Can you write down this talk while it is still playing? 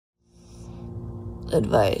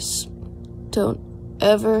advice. Don't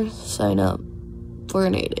ever sign up for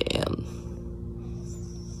an 8 a.m.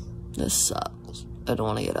 This sucks. I don't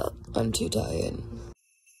want to get up. I'm too tired.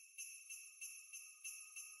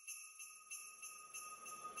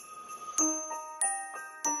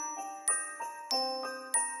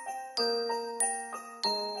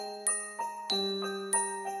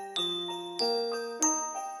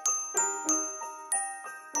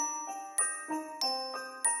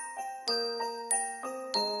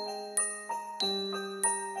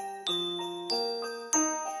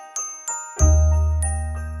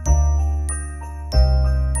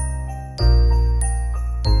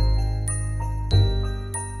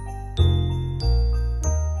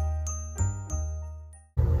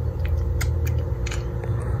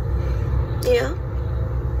 Yeah?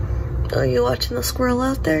 Are you watching the squirrel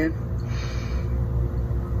out there?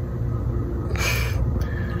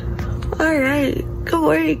 Alright, good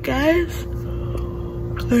morning, guys.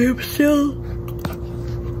 I am still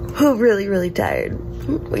really, really tired.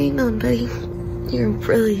 What are you doing, buddy? You're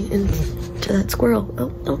really into that squirrel.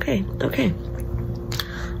 Oh, okay, okay.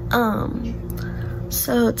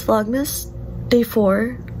 So it's Vlogmas day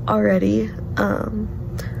 4 already.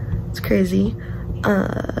 It's crazy.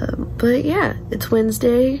 But yeah, it's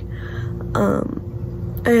Wednesday.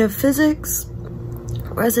 I have physics,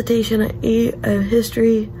 recitation at 8, I have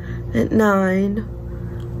history at 9,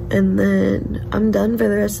 and then I'm done for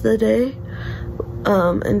the rest of the day,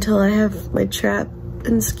 until I have my trap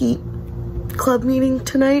and skeet club meeting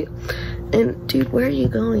tonight. And dude, where are you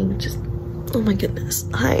going? Just, oh my goodness,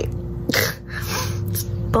 hi.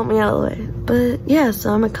 Just bump me out of the way. But yeah,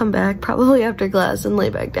 so I'm gonna come back probably after class and lay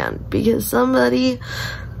back down because somebody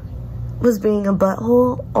was being a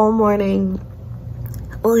butthole all morning.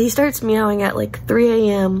 Well, he starts meowing at like 3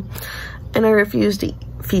 a.m. and I refuse to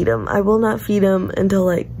feed him. I will not feed him until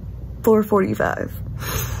like 4:45.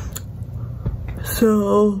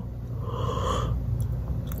 So,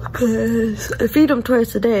 because I feed him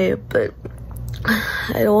twice a day, but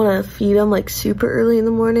I don't want to feed him like super early in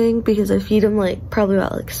the morning because I feed him like probably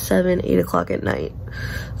about like 7, 8 o'clock at night.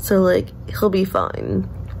 So like he'll be fine.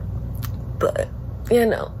 But you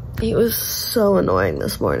know, he was so annoying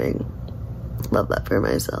this morning. Love that for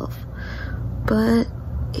myself. But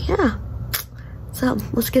yeah, so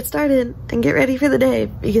let's get started and get ready for the day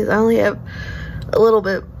because I only have a little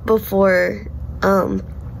bit before I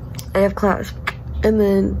have class. And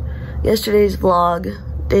then yesterday's vlog,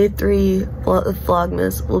 day 3 of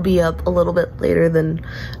Vlogmas, will be up a little bit later than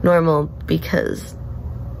normal because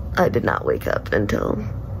I did not wake up until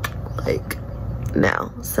like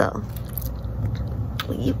now. So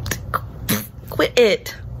you quit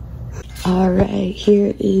it. All right,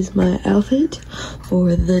 here is my outfit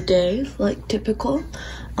for the day, like typical.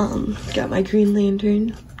 Got my Green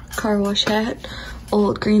Lantern car wash hat,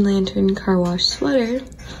 old Green Lantern car wash sweater,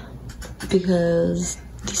 because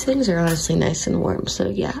these things are honestly nice and warm. So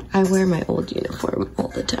yeah, I wear my old uniform all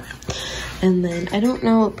the time. And then I don't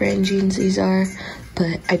know what brand jeans these are,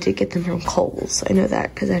 but I did get them from Kohl's. I know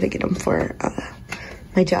that because I had to get them for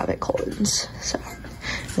my job at Kohl's. So,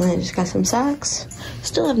 and then I just got some socks.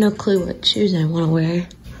 Still have no clue what shoes I want to wear.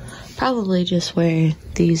 Probably just wear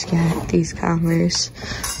these Converse.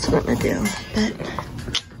 That's what I'm gonna do. But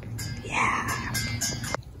yeah,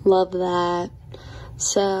 love that.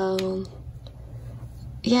 So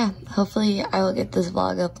yeah, hopefully I will get this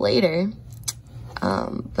vlog up later.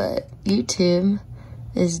 But YouTube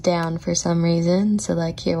is down for some reason. So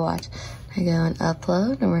like here, watch. I go and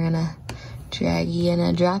upload and we're gonna draggy and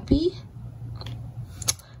a droppy.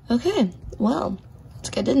 Okay, well, it's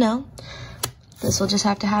good to know. This will just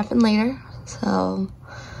have to happen later. So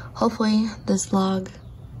hopefully this vlog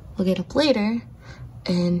will get up later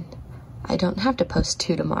and I don't have to post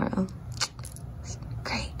 2 tomorrow.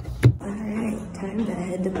 Great. All right, time to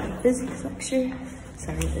head to my physics lecture.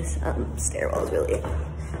 Sorry, this stairwell is really up.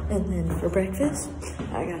 And then for breakfast,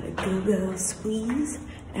 I got a Go-Go Squeeze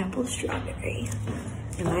apple strawberry.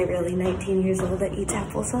 Am I really 19 years old that eats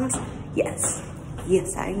applesauce? Yes.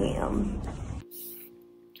 Yes, I am.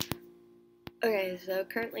 Okay, so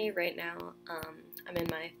currently right now, I'm in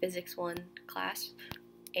my Physics 1 class,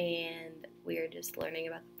 and we are just learning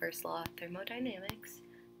about the first law of thermodynamics.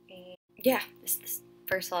 And yeah, this is the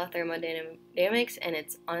first law of thermodynamics, and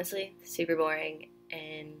it's honestly super boring,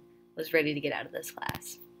 and was ready to get out of this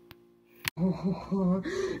class. Oh,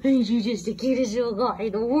 ain't you just the cutest little guy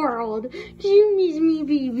in the world? Do you miss me,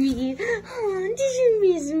 baby? Oh, do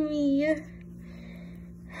you miss me?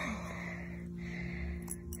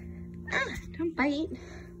 Don't bite.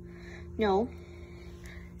 No.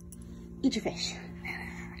 Eat your fish.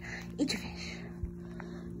 Eat your fish.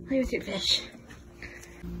 Play with your fish.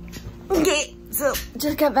 Okay, so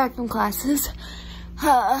just got back from classes.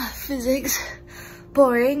 Physics,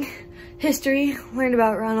 boring. History, learned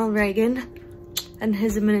about Ronald Reagan and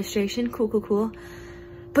his administration. Cool.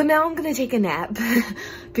 But now I'm gonna take a nap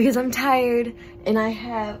because I'm tired and I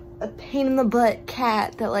have a pain in the butt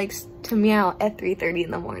cat that likes to meow at 3:30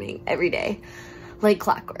 in the morning every day, like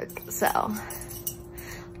clockwork. So,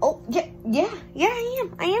 oh yeah,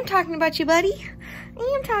 I am talking about you, buddy. I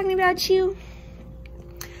am talking about you.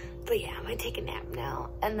 But yeah, I'm gonna take a nap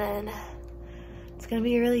now, and then it's gonna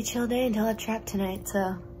be a really chill day until I trap tonight.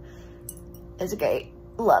 So it's great,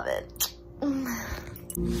 love it.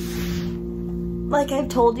 Like I've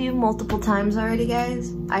told you multiple times already,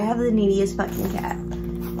 guys, I have the neediest fucking cat.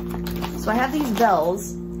 So I have these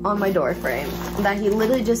bells on my door frame that he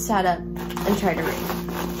literally just sat up and tried to ring.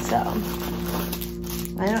 So,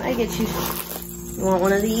 why don't I get you, you want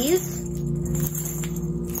one of these?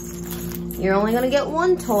 You're only gonna get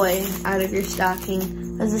one toy out of your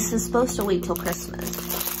stocking, as this is supposed to wait till Christmas.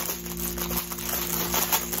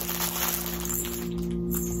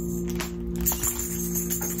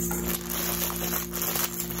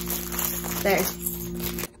 There.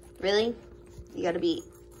 Really? You gotta be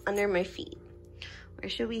under my feet. Where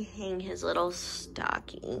should we hang his little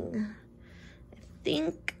stocking? I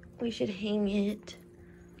think we should hang it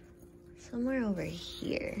somewhere over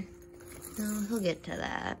here. No, he'll get to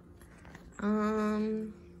that.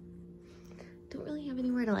 Don't really have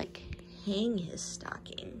anywhere to like hang his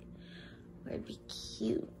stocking. Where it'd be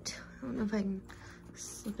cute. I don't know if I can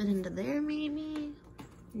slip it into there maybe.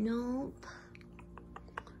 Nope.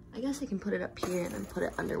 I guess I can put it up here and then put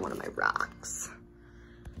it under one of my rocks.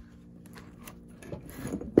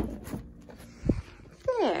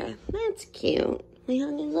 There, that's cute. We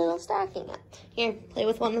hung his little stocking up. Here, play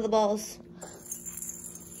with one of the balls.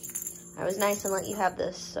 I was nice and let you have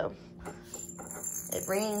this, so it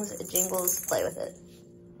rings, it jingles, play with it.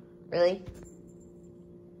 Really?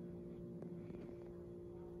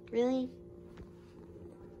 Really?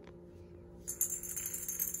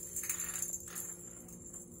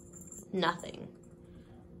 Nothing.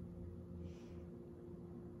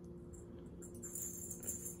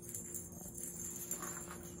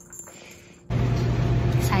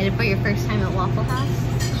 Excited for your first time at Waffle House?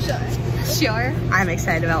 Sure. I'm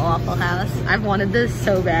excited about Waffle House. I've wanted this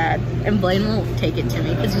so bad, and Blaine won't take it to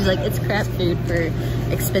me because he's like, it's crap food for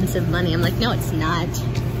expensive money. I'm like, no, it's not.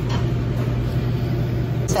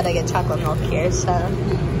 Said I get chocolate milk here, so.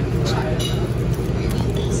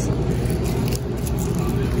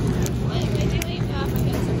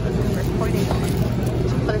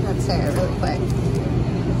 Put it on Sarah really quick.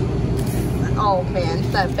 Oh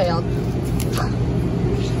man, that failed.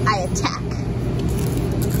 I attack.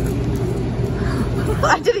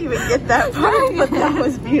 I didn't even get that part, but that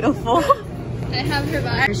was beautiful. I have her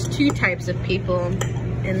back. There's two types of people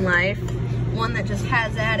in life. One that just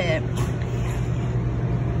has at it,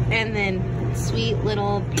 and then sweet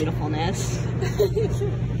little beautifulness.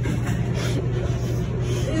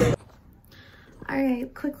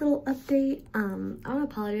 Alright, quick little update. I want to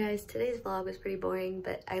apologize. Today's vlog was pretty boring,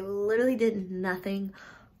 but I literally did nothing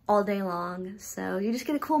all day long. So you just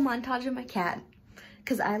get a cool montage of my cat,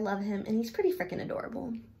 because I love him and he's pretty freaking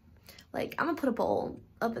adorable. Like, I'm gonna put a bowl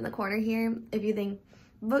up in the corner here if you think,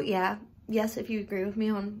 but yeah, yes, if you agree with me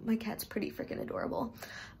on my cat's pretty freaking adorable.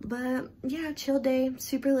 But yeah, chill day,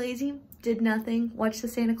 super lazy, did nothing, watched the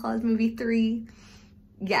Santa Claus movie 3.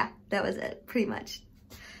 Yeah, that was it, pretty much.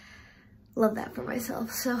 Love that for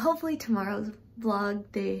myself. So hopefully tomorrow's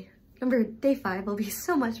vlog, day 5, will be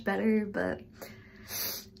so much better, but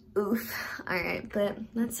oof. Alright, but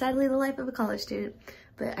that's sadly the life of a college student.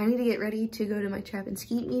 But I need to get ready to go to my trap and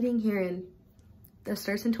skeet meeting here that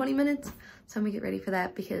starts in 20 minutes. So I'm gonna get ready for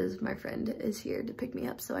that because my friend is here to pick me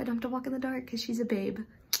up so I don't have to walk in the dark because she's a babe.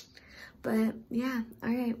 But yeah,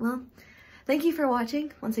 alright, well, thank you for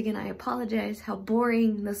watching. Once again, I apologize how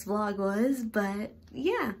boring this vlog was, but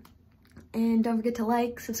yeah. And don't forget to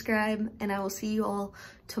like, subscribe, and I will see you all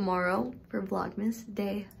tomorrow for Vlogmas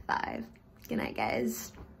Day 5. Good night,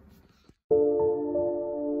 guys.